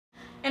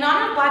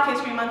Black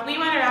History Month, we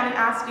went around and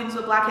asked students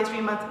what Black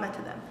History Month meant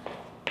to them.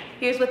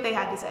 Here's what they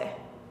had to say.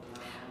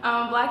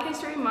 Black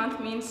History Month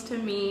means to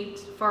me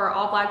for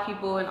all Black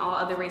people and all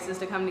other races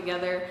to come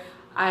together.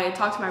 I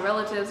talked to my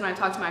relatives and I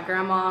talked to my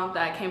grandma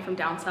that came from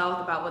down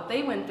south about what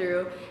they went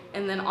through,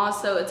 and then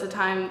also it's a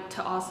time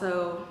to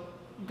also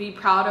be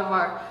proud of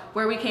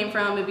where we came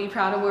from and be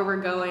proud of where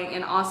we're going,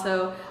 and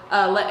also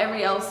let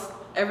every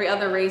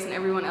other race and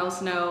everyone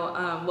else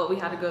know what we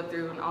had to go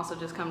through, and also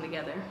just come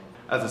together.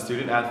 As a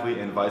student athlete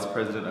and vice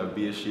president of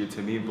BSU,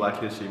 to me, Black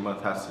History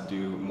Month has to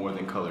do more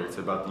than color. It's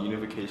about the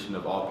unification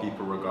of all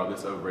people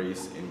regardless of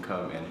race,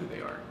 income, and who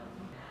they are.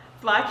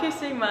 Black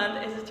History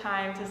Month is a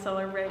time to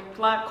celebrate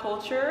Black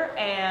culture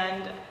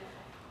and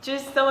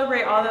just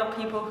celebrate all the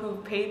people who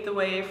paved the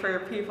way for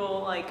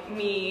people like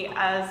me.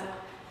 As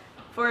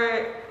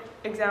for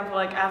example,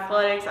 like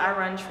athletics, I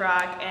run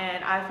track,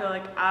 and I feel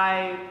like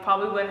I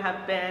probably wouldn't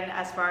have been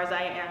as far as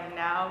I am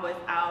now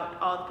without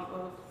all the people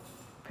who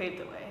paved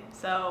the way.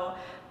 So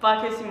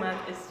Black History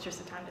Month is just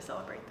a time to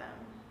celebrate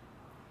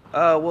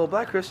them. Well,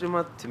 Black History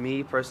Month to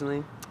me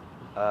personally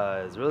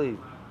is really,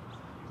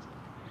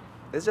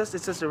 it's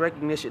just a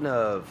recognition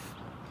of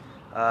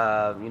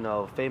you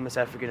know, famous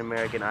African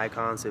American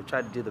icons who have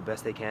tried to do the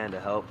best they can to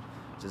help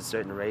just a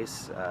certain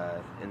race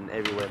in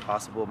every way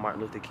possible.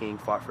 Martin Luther King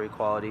fought for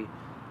equality,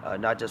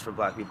 not just for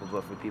Black people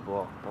but for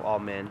people, all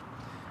men.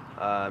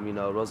 You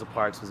know, Rosa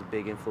Parks was a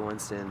big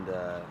influence in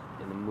the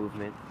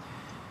movement.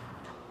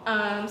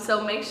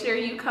 So make sure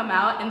you come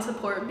out and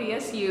support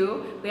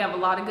BSU. We have a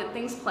lot of good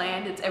things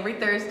planned. It's every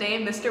Thursday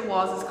in Mr.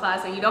 Walls'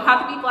 class, and you don't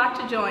have to be Black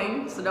to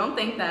join, so don't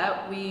think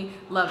that. We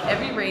love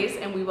every race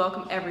and we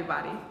welcome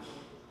everybody.